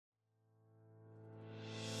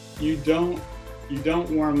you don't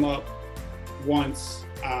warm up once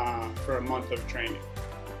for a month of training.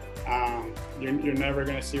 You're never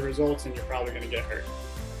going to see results, and you're probably going to get hurt.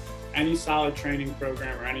 Any solid training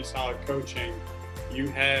program or any solid coaching, you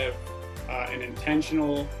have an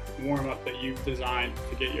intentional warm-up that you've designed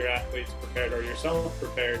to get your athletes prepared or yourself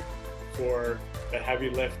prepared for the heavy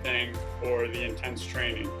lifting or the intense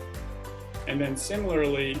training. And then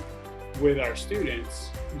similarly with our students,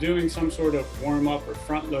 doing some sort of warm-up or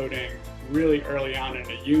front-loading really early on in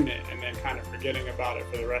a unit and then kind of forgetting about it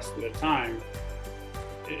for the rest of the time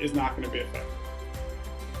is not going to be effective.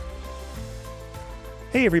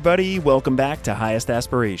 Hey everybody, welcome back to Highest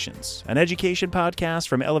Aspirations, an education podcast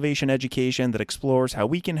from Elevation Education that explores how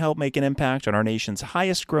we can help make an impact on our nation's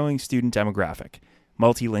highest growing student demographic,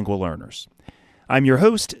 multilingual learners. I'm your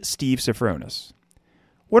host, Steve Sofronis.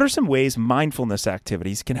 What are some ways mindfulness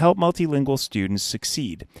activities can help multilingual students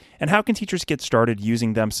succeed, and how can teachers get started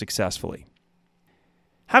using them successfully?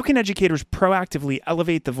 How can educators proactively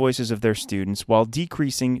elevate the voices of their students while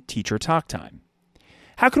decreasing teacher talk time?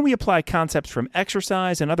 How can we apply concepts from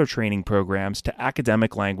exercise and other training programs to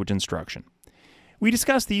academic language instruction? We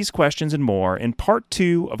discuss these questions and more in part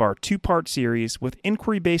 2 of our 2-part series with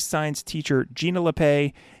inquiry-based science teacher Gina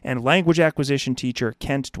LePay and language acquisition teacher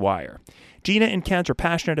Kent Dwyer. Gina and Kent are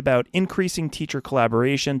passionate about increasing teacher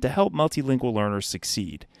collaboration to help multilingual learners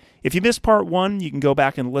succeed. If you missed part 1, you can go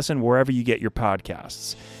back and listen wherever you get your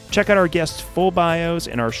podcasts. Check out our guests' full bios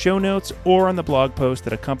in our show notes or on the blog post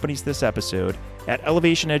that accompanies this episode at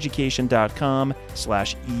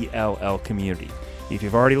elevationeducation.com/ELL community. If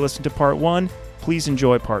you've already listened to part 1, please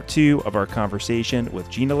enjoy part 2 of our conversation with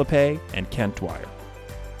Gina LePay and Kent Dwyer.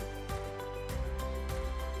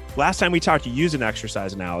 Last time we talked, you used an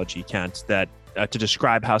exercise analogy, Kent, that to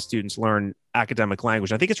describe how students learn academic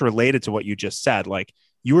language. I think it's related to what you just said. Like,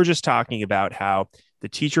 you were just talking about how the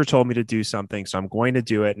teacher told me to do something, so I'm going to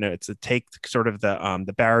do it, and it's to take sort of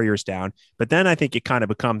the barriers down. But then I think it kind of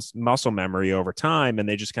becomes muscle memory over time, and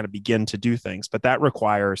they just kind of begin to do things. But that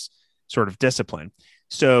requires sort of discipline.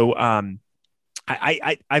 So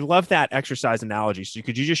I love that exercise analogy. So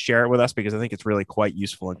could you just share it with us, because I think it's really quite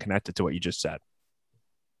useful and connected to what you just said.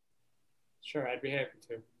 Sure, I'd be happy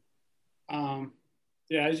to.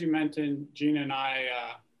 Yeah, as you mentioned, Gina and I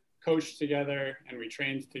coached together and we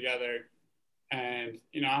trained together. And,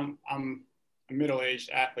 you know, I'm a middle-aged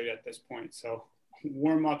athlete at this point, so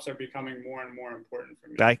warm-ups are becoming more and more important for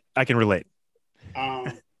me. I can relate.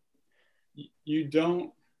 You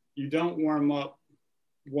don't warm up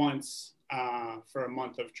once for a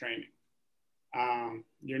month of training.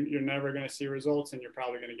 You're never going to see results, and you're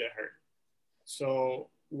probably going to get hurt. So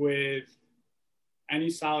with any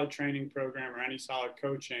solid training program or any solid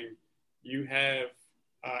coaching, you have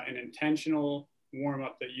an intentional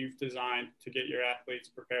warm-up that you've designed to get your athletes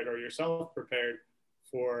prepared or yourself prepared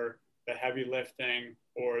for the heavy lifting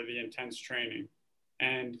or the intense training.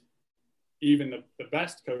 And even the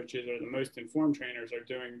best coaches or the most informed trainers are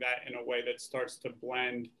doing that in a way that starts to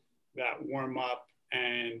blend that warm-up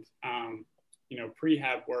and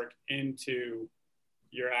prehab work into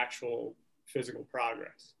your actual physical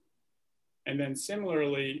progress. And then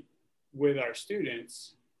similarly with our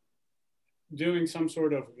students, doing some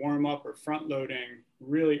sort of warm-up or front-loading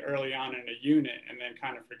really early on in a unit and then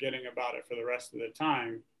kind of forgetting about it for the rest of the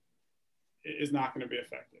time is not going to be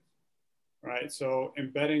effective, right? So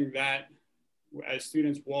embedding that as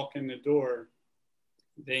students walk in the door,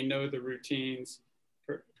 they know the routines,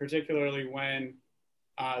 particularly when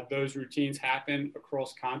those routines happen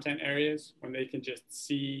across content areas, when they can just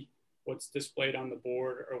see what's displayed on the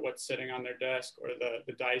board or what's sitting on their desk or the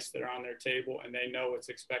dice that are on their table, and they know what's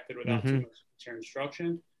expected without too much teacher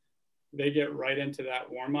instruction. They get right into that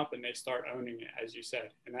warm-up and they start owning it, as you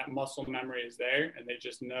said. And that muscle memory is there, and they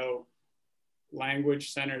just know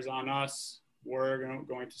language centers on us. We're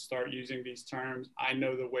going to start using these terms. I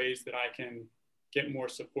know the ways that I can get more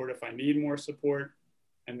support if I need more support,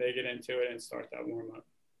 and they get into it and start that warm-up.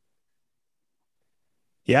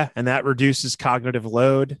 Yeah, and that reduces cognitive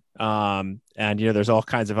load. And, there's all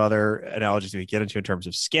kinds of other analogies we get into in terms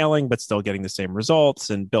of scaling, but still getting the same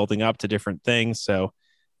results and building up to different things. So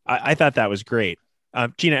I thought that was great.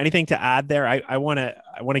 Gina, anything to add there? I want to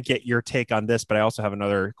get your take on this, but I also have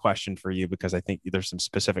another question for you, because I think there's some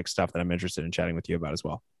specific stuff that I'm interested in chatting with you about as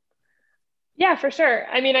well. Yeah, for sure.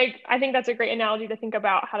 I mean, I think that's a great analogy to think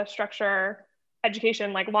about how to structure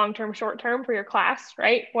education, like long-term, short-term for your class,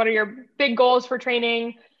 right? What are your big goals for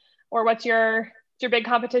training, or what's your big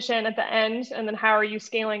competition at the end? And then how are you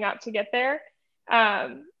scaling up to get there?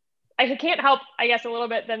 I can't help, I guess, a little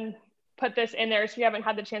bit then put this in there, so we haven't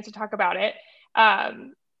had the chance to talk about it.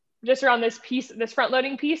 just around this front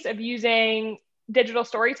loading piece of using digital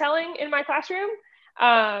storytelling in my classroom,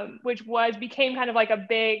 which became kind of like a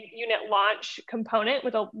big unit launch component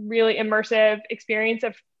with a really immersive experience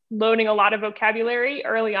of loading a lot of vocabulary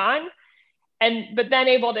early on. But then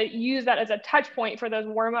able to use that as a touch point for those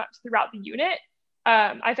warm-ups throughout the unit.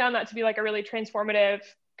 I found that to be like a really transformative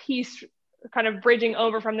piece, kind of bridging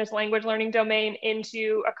over from this language learning domain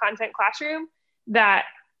into a content classroom that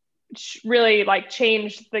really like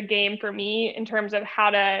changed the game for me in terms of how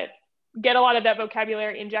to get a lot of that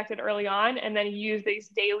vocabulary injected early on, and then use these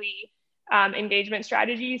daily engagement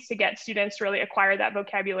strategies to get students to really acquire that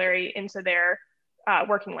vocabulary into their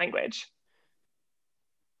working language.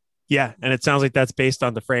 Yeah, and it sounds like that's based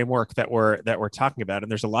on the framework that we're talking about,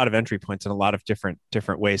 and there's a lot of entry points and a lot of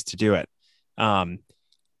different ways to do it. And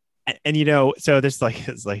you know, so this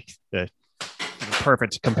is like the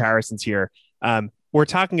perfect comparisons here. We're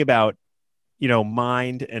talking about, you know,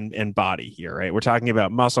 mind and body here, right? We're talking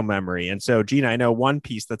about muscle memory. And so, Gina, I know one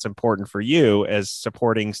piece that's important for you is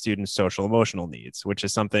supporting students' social emotional needs, which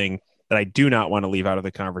is something that I do not want to leave out of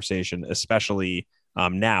the conversation, especially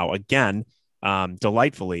now. Again,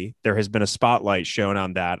 delightfully, there has been a spotlight shown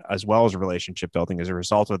on that as well as relationship building as a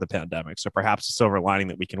result of the pandemic. So perhaps a silver lining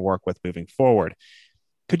that we can work with moving forward.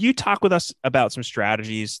 Could you talk with us about some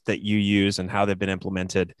strategies that you use and how they've been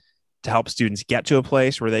implemented to help students get to a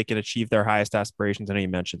place where they can achieve their highest aspirations? I know you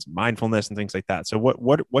mentioned some mindfulness and things like that. So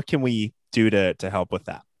what can we do to help with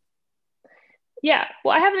that? Yeah,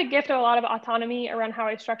 well, I have the gift of a lot of autonomy around how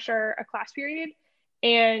I structure a class period.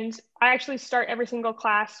 And I actually start every single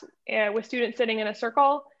class with students sitting in a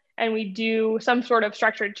circle, and we do some sort of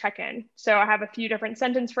structured check-in. So I have a few different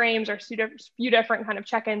sentence frames or few different kind of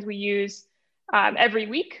check-ins we use every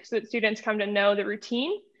week so that students come to know the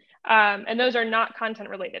routine. And those are not content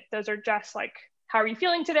related. Those are just like, how are you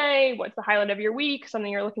feeling today? What's the highlight of your week?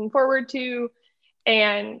 Something you're looking forward to.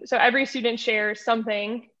 And so every student shares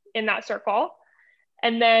something in that circle.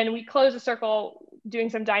 And then we close the circle doing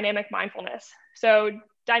some dynamic mindfulness. So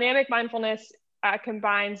dynamic mindfulness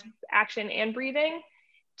combines action and breathing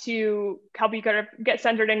to help you kind of get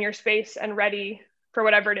centered in your space and ready for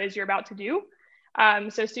whatever it is you're about to do.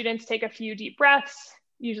 So students take a few deep breaths.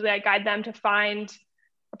 Usually I guide them to find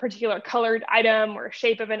a particular colored item or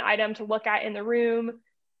shape of an item to look at in the room.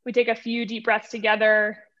 We take a few deep breaths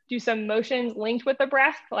together, do some motions linked with the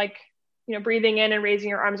breath, like, you know, breathing in and raising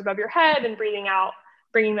your arms above your head and breathing out,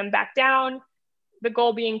 bringing them back down. The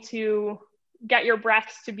goal being to get your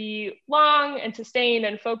breaths to be long and sustained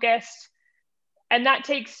and focused. And that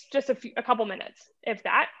takes just a couple minutes, if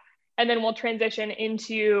that. And then we'll transition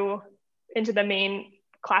into the main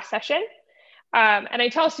class session. And I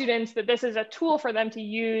tell students that this is a tool for them to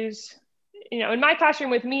use, you know, in my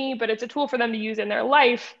classroom with me, but it's a tool for them to use in their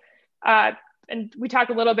life. And we talk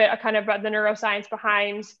a little bit kind of about the neuroscience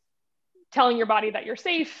behind telling your body that you're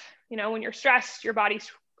safe. You know, when you're stressed, your body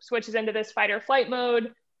switches into this fight or flight mode.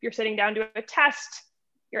 If you're sitting down to a test,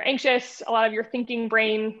 you're anxious, a lot of your thinking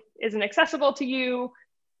brain isn't accessible to you,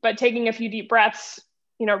 but taking a few deep breaths,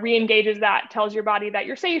 you know, re-engages that, tells your body that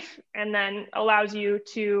you're safe, and then allows you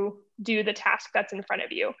to do the task that's in front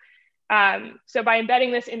of you. So by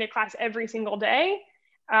embedding this into class every single day,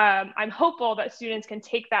 I'm hopeful that students can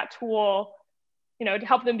take that tool, you know, to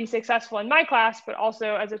help them be successful in my class, but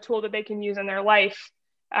also as a tool that they can use in their life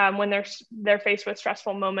when they're faced with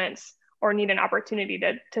stressful moments or need an opportunity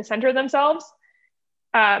to center themselves.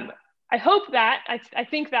 I hope that, I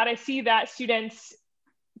think that I see that students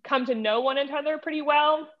come to know one another pretty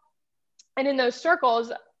well. And in those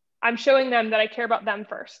circles, I'm showing them that I care about them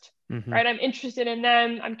first, right? I'm interested in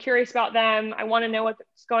them. I'm curious about them. I want to know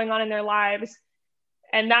what's going on in their lives.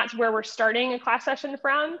 And that's where we're starting a class session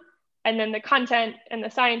from. And then the content and the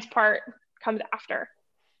science part comes after.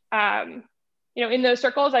 You know, in those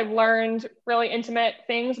circles, I've learned really intimate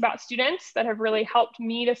things about students that have really helped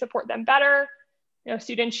me to support them better. You know,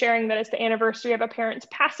 students sharing that it's the anniversary of a parent's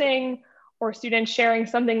passing, or students sharing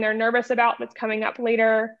something they're nervous about that's coming up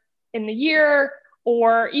later in the year,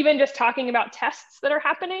 or even just talking about tests that are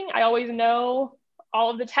happening. I always know all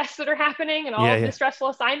of the tests that are happening and all of the stressful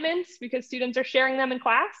assignments because students are sharing them in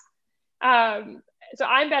class. So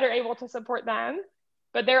I'm better able to support them,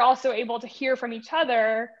 but they're also able to hear from each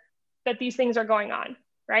other that these things are going on,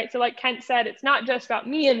 right? So like Kent said, it's not just about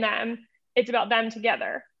me and them, it's about them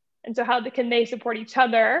together. And so how can they support each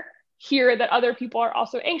other, hear that other people are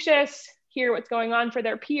also anxious, hear what's going on for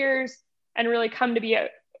their peers, and really come to be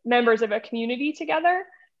members of a community together.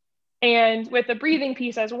 And with the breathing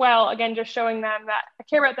piece as well, again, just showing them that I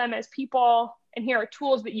care about them as people, and here are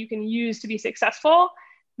tools that you can use to be successful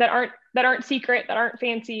that aren't secret, that aren't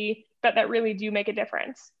fancy, but that really do make a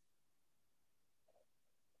difference.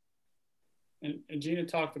 and Gina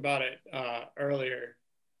talked about it earlier.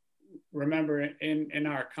 Remember, in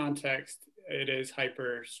our context, it is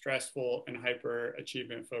hyper stressful and hyper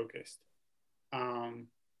achievement focused.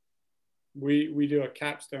 We do a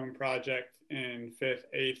capstone project in 5th,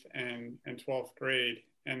 8th, and 12th grade.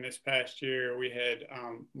 And this past year, we had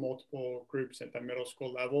multiple groups at the middle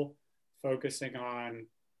school level focusing on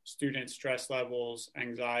student stress levels,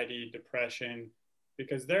 anxiety, depression,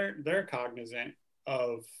 because they're cognizant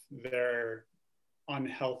of their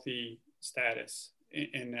unhealthy status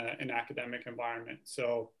in an academic environment.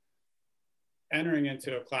 So entering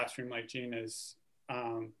into a classroom like Gina's,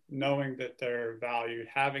 knowing that they're valued,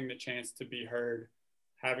 having the chance to be heard,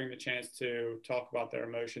 having the chance to talk about their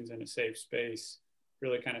emotions in a safe space,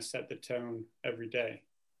 really kind of set the tone every day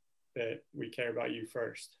that we care about you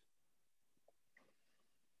first.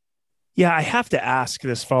 Yeah, I have to ask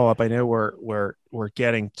this follow-up. I know we're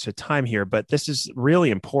getting to time here, but this is really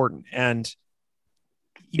important. And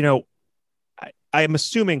I'm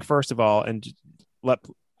assuming, first of all, and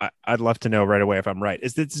I'd love to know right away if I'm right,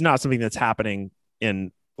 is this not something that's happening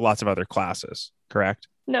in lots of other classes, correct?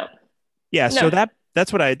 No. Yeah, no. So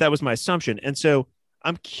that was my assumption. And so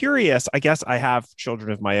I'm curious, I guess I have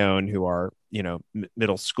children of my own who are,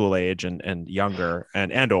 middle school age and younger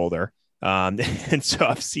and older. And so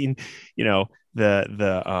I've seen, and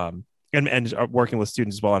working with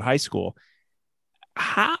students as well in high school.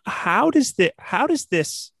 How does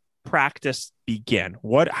this practice begin?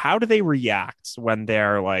 How do they react when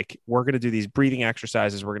they're like, we're going to do these breathing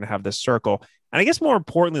exercises, we're going to have this circle? And I guess more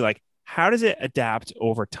importantly, like, how does it adapt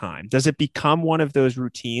over time? Does it become one of those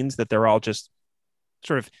routines that they're all just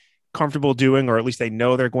sort of comfortable doing, or at least they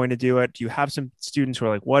know they're going to do it? Do you have some students who are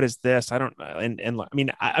like, what is this? I don't know. And I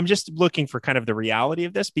mean, I'm just looking for kind of the reality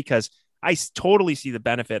of this, because I totally see the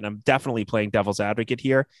benefit, and I'm definitely playing devil's advocate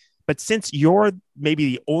here. But since you're maybe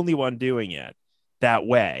the only one doing it that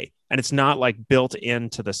way, and it's not like built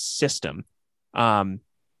into the system, I'm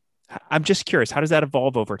just curious, how does that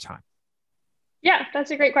evolve over time? Yeah, that's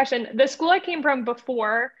a great question. The school I came from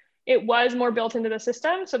before, it was more built into the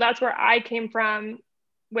system. So that's where I came from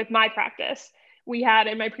with my practice.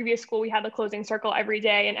 In my previous school, we had the closing circle every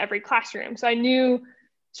day in every classroom. So I knew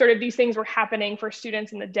sort of these things were happening for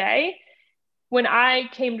students in the day. When I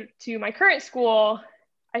came to my current school,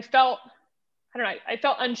 I felt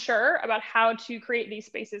unsure about how to create these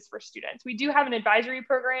spaces for students. We do have an advisory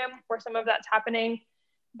program where some of that's happening,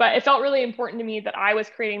 but it felt really important to me that I was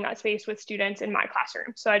creating that space with students in my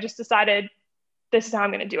classroom. So I just decided, this is how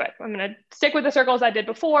I'm going to do it. I'm going to stick with the circles I did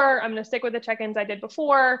before. I'm going to stick with the check-ins I did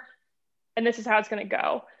before. And this is how it's going to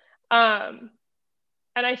go. And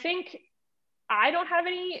I think I don't have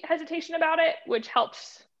any hesitation about it, which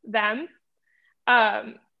helps them.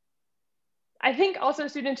 I think also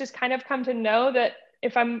students just kind of come to know that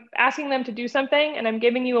if I'm asking them to do something and I'm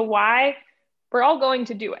giving you a why, we're all going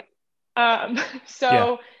to do it.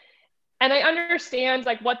 And I understand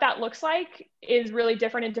like what that looks like is really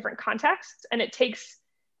different in different contexts, and it takes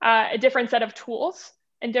a different set of tools,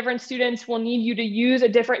 and different students will need you to use a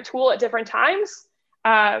different tool at different times.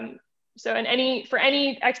 So for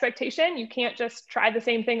any expectation, you can't just try the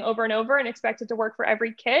same thing over and over and expect it to work for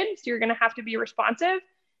every kid. So you're going to have to be responsive.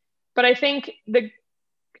 But I think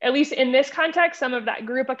at least in this context, some of that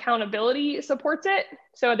group accountability supports it.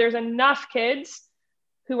 So there's enough kids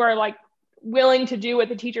who are like willing to do what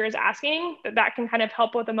the teacher is asking, that can kind of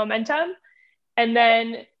help with the momentum. And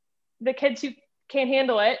then the kids who can't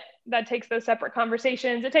handle it, that takes those separate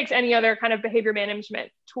conversations. It takes any other kind of behavior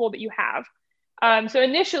management tool that you have. So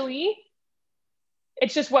initially,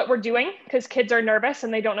 it's just what we're doing because kids are nervous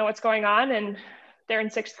and they don't know what's going on, and they're in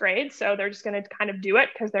 6th grade. So they're just going to kind of do it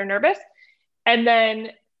because they're nervous. And then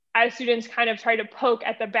as students kind of try to poke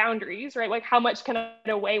at the boundaries, right? Like, how much can I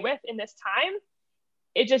get away with in this time?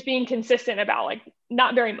 It just being consistent about like,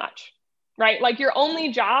 not very much, right? Like, your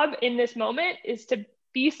only job in this moment is to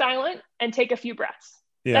be silent and take a few breaths.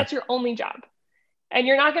 Yeah. That's your only job. And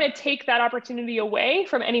you're not going to take that opportunity away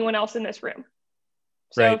from anyone else in this room.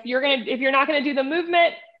 So right. if you're not going to do the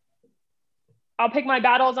movement, I'll pick my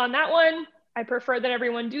battles on that one. I prefer that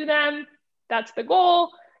everyone do them. That's the goal.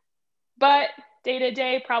 But day to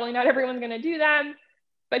day, probably not everyone's going to do them.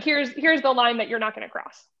 But here's the line that you're not going to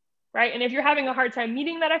cross, right? And if you're having a hard time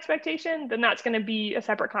meeting that expectation, then that's going to be a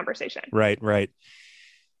separate conversation. Right.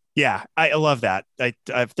 Yeah, I love that. I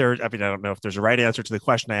don't know if there's a right answer to the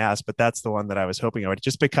question I asked, but that's the one that I was hoping I would,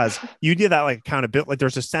 just because you did that like accountability, like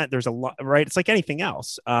there's a lot, right? It's like anything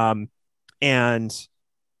else. And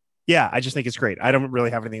yeah, I just think it's great. I don't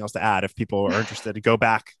really have anything else to add. If people are interested, to go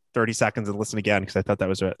back 30 seconds and listen again, because I thought that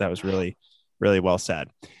was really, really well said.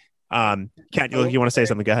 Kent, you want to say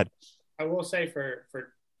something? Go ahead. I will say for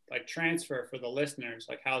like transfer for the listeners,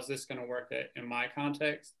 like how's this going to work in my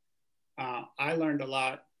context? I learned a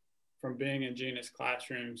lot from being in Gina's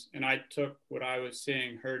classrooms, and I took what I was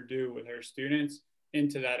seeing her do with her students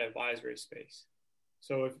into that advisory space.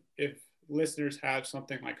 So if listeners have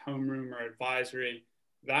something like homeroom or advisory,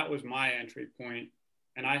 that was my entry point.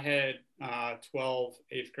 And I had 12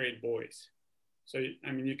 eighth grade boys. So,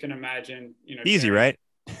 I mean, you can imagine, easy, right?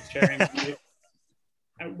 Sharing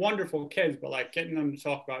wonderful kids, but like getting them to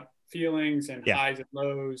talk about feelings and highs and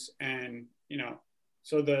lows. And,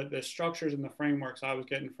 so the structures and the frameworks I was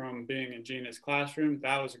getting from being in Gina's classroom,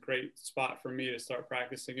 that was a great spot for me to start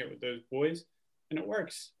practicing it with those boys. And it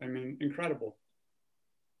works. I mean, incredible.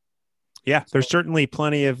 Yeah, there's certainly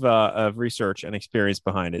plenty of research and experience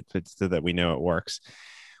behind it so that we know it works.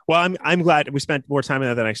 Well, I'm glad we spent more time on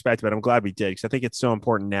that than I expected, but I'm glad we did because I think it's so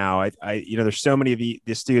important now. There's so many of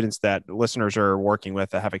the students that listeners are working with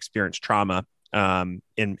that have experienced trauma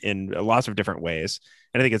in lots of different ways.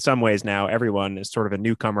 And I think in some ways now everyone is sort of a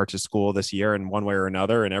newcomer to school this year in one way or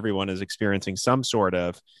another, and everyone is experiencing some sort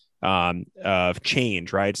of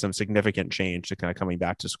change, right? Some significant change to kind of coming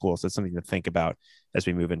back to school. So it's something to think about as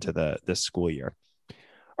we move into this school year.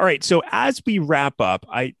 All right. So as we wrap up,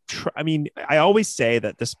 I always say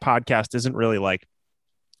that this podcast isn't really like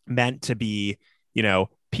meant to be,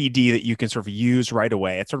 PD that you can sort of use right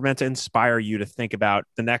away. It's sort of meant to inspire you to think about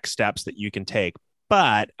the next steps that you can take.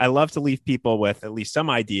 But I love to leave people with at least some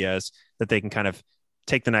ideas that they can kind of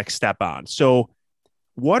take the next step on. So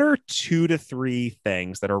what are 2 to 3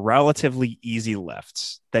 things that are relatively easy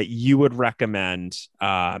lifts that you would recommend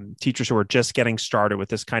teachers who are just getting started with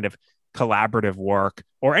this kind of collaborative work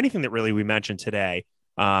or anything that really we mentioned today?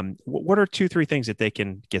 What are 2-3 things that they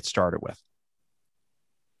can get started with?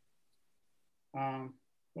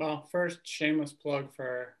 Well, first, shameless plug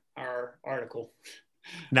for our article.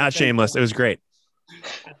 Not shameless. It was great.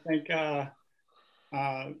 I think the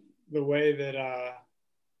way that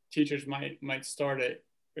teachers might start it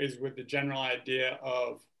is with the general idea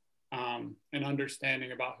of an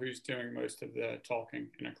understanding about who's doing most of the talking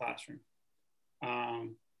in a classroom.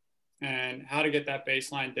 And how to get that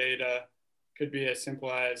baseline data could be as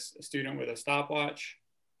simple as a student with a stopwatch,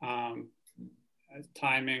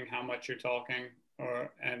 timing how much you're talking,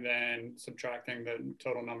 and then subtracting the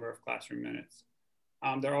total number of classroom minutes.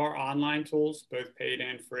 There are online tools, both paid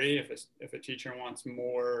and free, if a teacher wants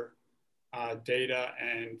more data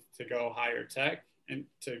and to go higher tech and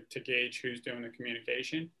to gauge who's doing the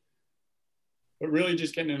communication. But really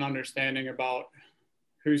just getting an understanding about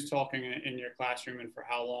who's talking in your classroom and for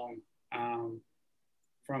how long,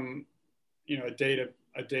 from a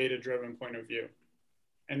data-driven point of view.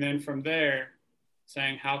 And then from there,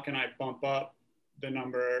 saying how can I bump up the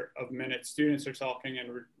number of minutes students are talking and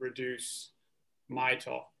reduce my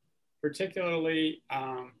talk. Particularly,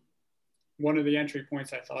 one of the entry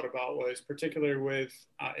points I thought about was particularly with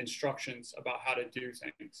instructions about how to do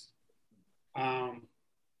things.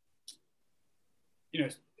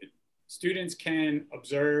 Students can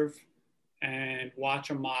observe and watch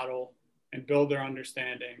a model and build their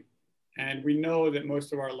understanding. And we know that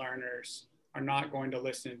most of our learners are not going to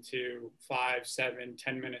listen to 5, 7,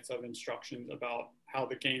 10 minutes of instructions about how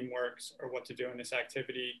the game works or what to do in this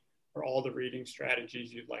activity or all the reading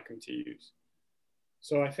strategies you'd like them to use.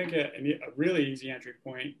 So I think a really easy entry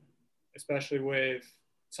point, especially with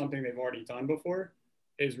something they've already done before,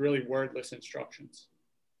 is really wordless instructions,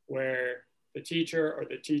 where the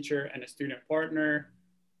teacher and a student partner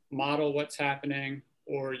model what's happening,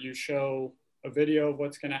 or you show a video of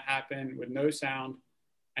what's going to happen with no sound,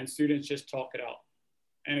 and students just talk it out.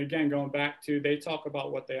 And again, going back to, they talk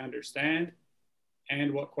about what they understand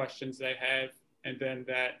and what questions they have, and then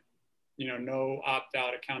that, no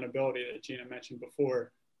opt-out accountability that Gina mentioned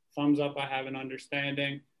before. Thumbs up, I have an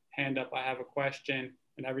understanding. Hand up, I have a question,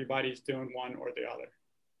 and everybody's doing one or the other.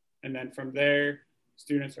 And then from there,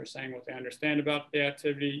 students are saying what they understand about the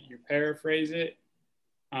activity. You paraphrase it.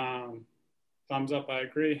 Thumbs up, I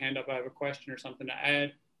agree. Hand up, I have a question or something to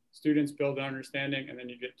add. Students build an understanding, and then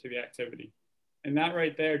you get to the activity. And that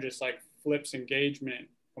right there just like flips engagement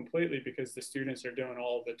completely, because the students are doing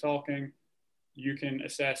all of the talking. You can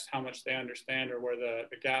assess how much they understand or where the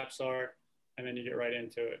gaps are, and then you get right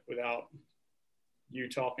into it without you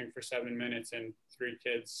talking for 7 minutes and 3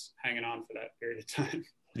 kids hanging on for that period of time.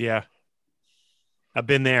 Yeah. I've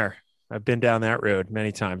been there. I've been down that road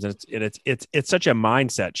many times, and it's such a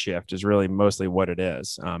mindset shift is really mostly what it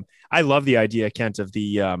is. I love the idea, Kent, of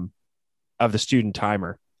the student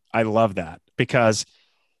timer. I love that, because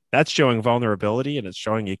that's showing vulnerability, and it's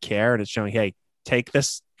showing you care, and it's showing, hey, take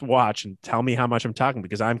this watch and tell me how much I'm talking,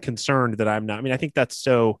 because I'm concerned that I'm not. I mean, I think that's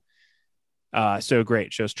so So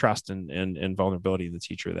great. Shows trust and vulnerability in the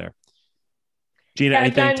teacher there. Gina, Yeah,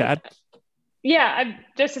 anything to add? Yeah,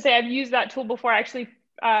 just to say, I've used that tool before. Actually,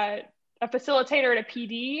 a facilitator at a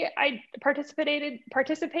PD I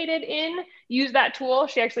participated in used that tool.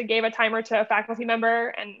 She actually gave a timer to a faculty member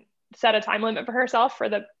and set a time limit for herself for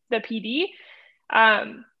the PD.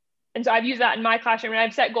 And so I've used that in my classroom, and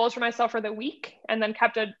I've set goals for myself for the week and then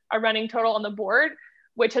kept a running total on the board,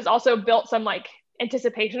 which has also built some like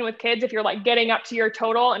anticipation with kids. If you're like getting up to your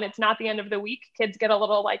total and it's not the end of the week, kids get a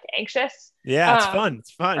little like anxious. Yeah, it's fun.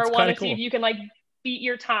 It's fun. Or it's want to cool. see if you can like beat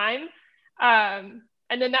your time.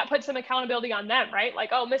 And then that puts some accountability on them, right? Like,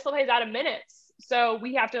 oh, Miss LePay's out of minutes, so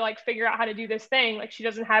we have to like figure out how to do this thing. Like she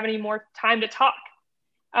doesn't have any more time to talk.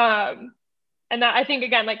 And that, I think,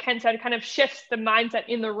 again, like Ken said, kind of shifts the mindset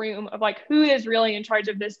in the room of like, who is really in charge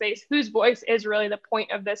of this space? Whose voice is really the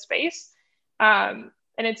point of this space? And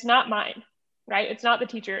it's not mine, right? It's not the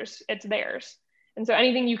teacher's, it's theirs. And so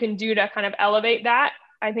anything you can do to kind of elevate that,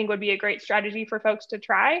 I think would be a great strategy for folks to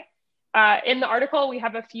try. In the article, we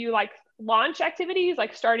have a few like launch activities,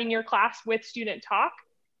 like starting your class with student talk.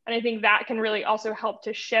 And I think that can really also help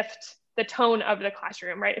to shift the tone of the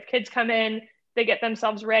classroom, right? If kids come in, they get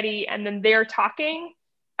themselves ready, and then they're talking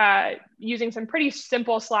using some pretty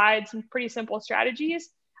simple slides, some pretty simple strategies.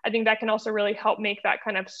 I think that can also really help make that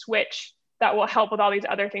kind of switch that will help with all these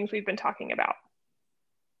other things we've been talking about.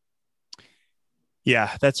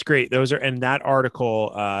 Yeah, that's great. Those are, and that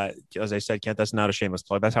article, as I said, Kent, that's not a shameless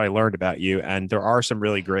plug. That's how I learned about you. And there are some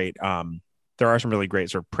really great,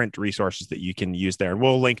 sort of print resources that you can use there. And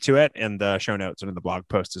we'll link to it in the show notes and in the blog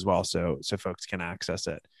post as well, so folks can access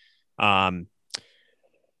it.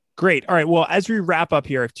 Great. All right. Well, as we wrap up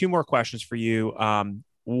here, I have two more questions for you.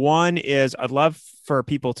 One is, I'd love for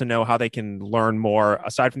people to know how they can learn more,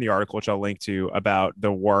 aside from the article, which I'll link to, about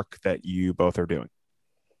the work that you both are doing.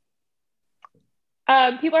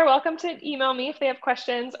 People are welcome to email me if they have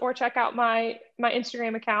questions, or check out my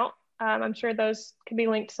Instagram account. I'm sure those can be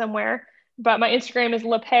linked somewhere, but my Instagram is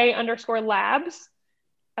LePay_labs.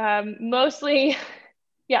 Mostly,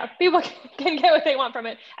 yeah, people can get what they want from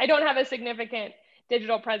it. I don't have a significant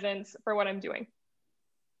digital presence for what I'm doing.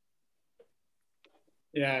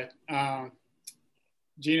 Yeah,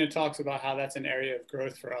 Gina talks about how that's an area of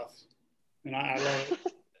growth for us, and I love it.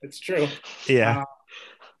 It's true. Yeah.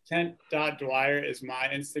 Kent.Dwyer is my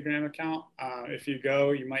Instagram account. If you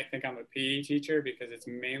go, you might think I'm a PE teacher because it's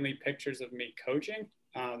mainly pictures of me coaching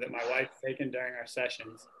that my wife's taken during our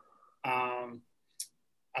sessions.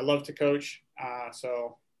 I love to coach,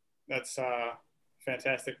 so that's a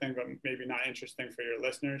fantastic thing, but maybe not interesting for your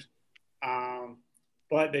listeners.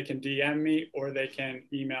 But they can DM me, or they can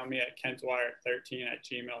email me at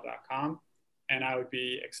kentdwyer13@gmail.com, and I would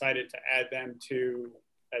be excited to add them to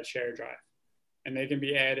that share drive. And they can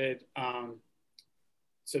be added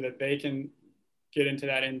so that they can get into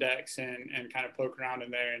that index and kind of poke around in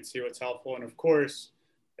there and see what's helpful. And of course,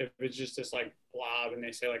 if it's just this like blob and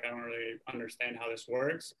they say like, I don't really understand how this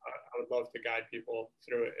works, I would love to guide people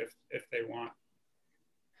through it if they want.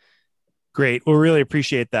 Great. We'll really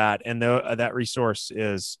appreciate that. And that resource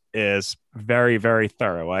is very, very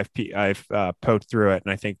thorough. I've poked through it,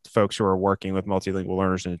 and I think folks who are working with multilingual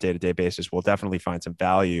learners on a day-to-day basis will definitely find some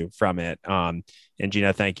value from it. And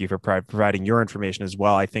Gina, thank you for providing your information as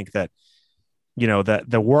well. I think that, you know,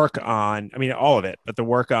 the work on, I mean, all of it, but the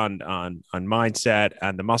work on mindset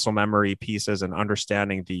and the muscle memory pieces and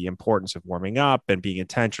understanding the importance of warming up and being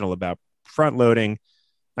intentional about front loading.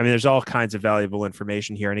 I mean, there's all kinds of valuable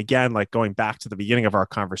information here. And again, like going back to the beginning of our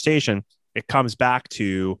conversation, it comes back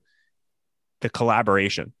to the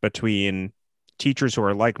collaboration between teachers who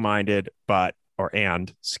are like-minded,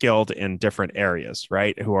 and skilled in different areas,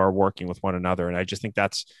 right? Who are working with one another. And I just think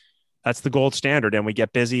that's the gold standard. And we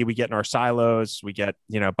get busy, we get in our silos, we get,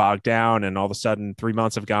 bogged down, and all of a sudden 3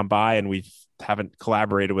 months have gone by and we haven't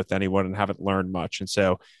collaborated with anyone and haven't learned much. And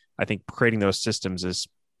so I think creating those systems is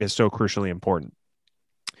so crucially important.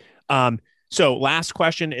 So last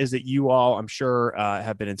question is that you all, I'm sure,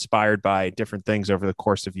 have been inspired by different things over the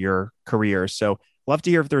course of your career. So love to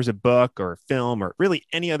hear if there's a book or a film or really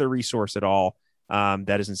any other resource at all that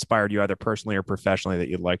has inspired you either personally or professionally that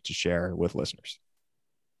you'd like to share with listeners.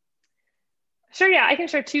 Sure. Yeah, I can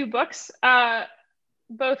share two books,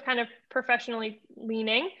 both kind of professionally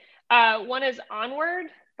leaning. One is Onward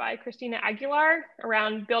by Christina Aguilar,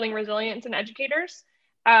 around building resilience in educators.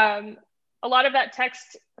 A lot of that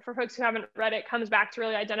text, for folks who haven't read it, comes back to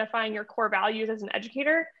really identifying your core values as an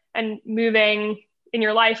educator and moving in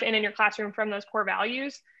your life and in your classroom from those core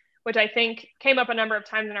values, which I think came up a number of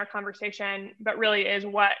times in our conversation, but really is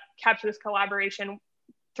what kept this collaboration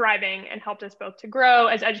thriving and helped us both to grow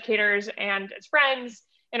as educators and as friends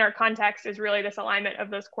in our context is really this alignment of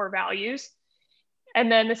those core values. And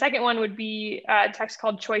then the second one would be a text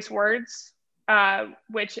called Choice Words,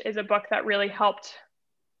 which is a book that really helped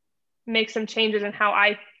make some changes in how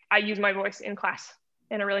I use my voice in class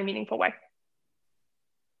in a really meaningful way.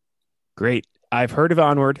 Great. I've heard of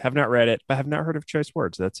Onward, have not read it, but have not heard of Choice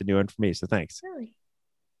Words. That's a new one for me, so thanks. Really?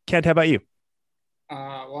 Kent, how about you?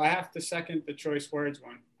 Well, I have to second the Choice Words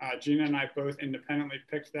one. Gina and I both independently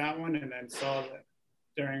picked that one, and then saw that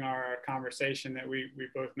during our conversation that we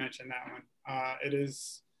both mentioned that one. It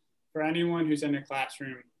is for anyone who's in a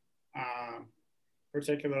classroom,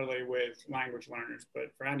 particularly with language learners,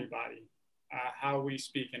 but for anybody, how we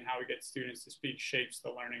speak and how we get students to speak shapes the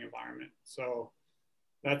learning environment. So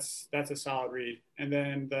that's a solid read. And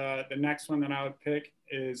then the next one that I would pick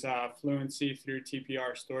is Fluency Through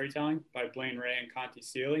TPR Storytelling by Blaine Ray and Conti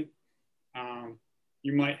Seeley.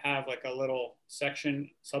 You might have like a little subsection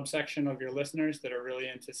of your listeners that are really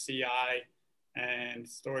into CI and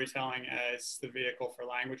storytelling as the vehicle for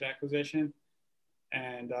language acquisition.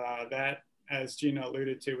 And that, as Gina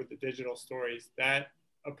alluded to with the digital stories, that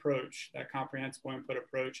approach, that comprehensible input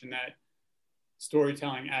approach, and that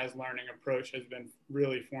storytelling as learning approach has been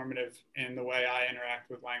really formative in the way I interact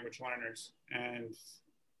with language learners. And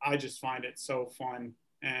I just find it so fun,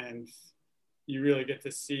 and you really get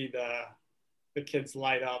to see the kids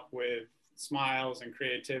light up with smiles and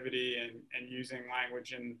creativity and using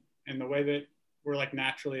language in the way that we're like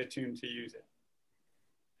naturally attuned to use it.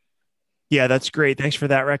 Yeah, that's great. Thanks for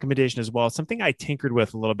that recommendation as well. It's something I tinkered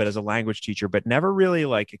with a little bit as a language teacher, but never really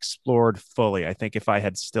like explored fully. I think if I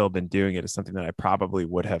had still been doing it, it's something that I probably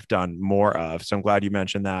would have done more of. So I'm glad you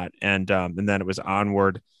mentioned that. And then it was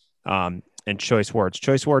Onward and Choice Words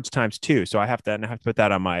 ×2. So I have to put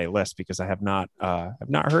that on my list because I have not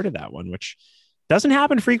heard of that one, which doesn't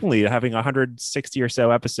happen frequently. Having 160 or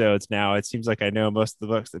so episodes now, it seems like I know most of the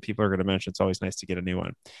books that people are going to mention. It's always nice to get a new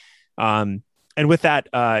one. And with that,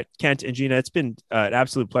 Kent and Gina, it's been an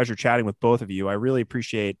absolute pleasure chatting with both of you. I really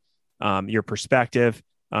appreciate your perspective,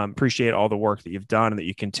 appreciate all the work that you've done and that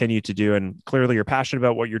you continue to do. And clearly you're passionate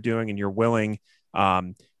about what you're doing, and you're willing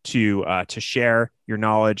to share your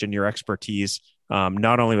knowledge and your expertise,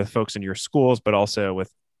 not only with folks in your schools, but also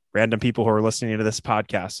with random people who are listening to this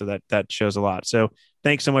podcast. So that shows a lot. So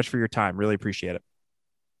thanks so much for your time. Really appreciate it.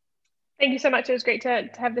 Thank you so much. It was great to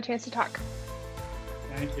have the chance to talk.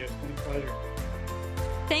 Thank you. It's been a pleasure.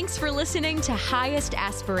 Thanks for listening to Highest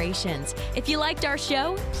Aspirations. If you liked our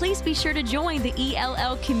show, please be sure to join the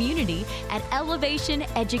ELL community at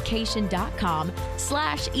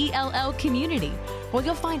elevationeducation.com/ELL community, where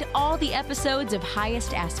you'll find all the episodes of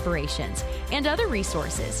Highest Aspirations and other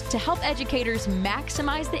resources to help educators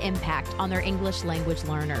maximize the impact on their English language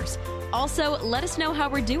learners. Also, let us know how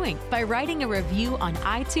we're doing by writing a review on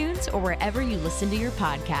iTunes or wherever you listen to your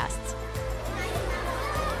podcasts.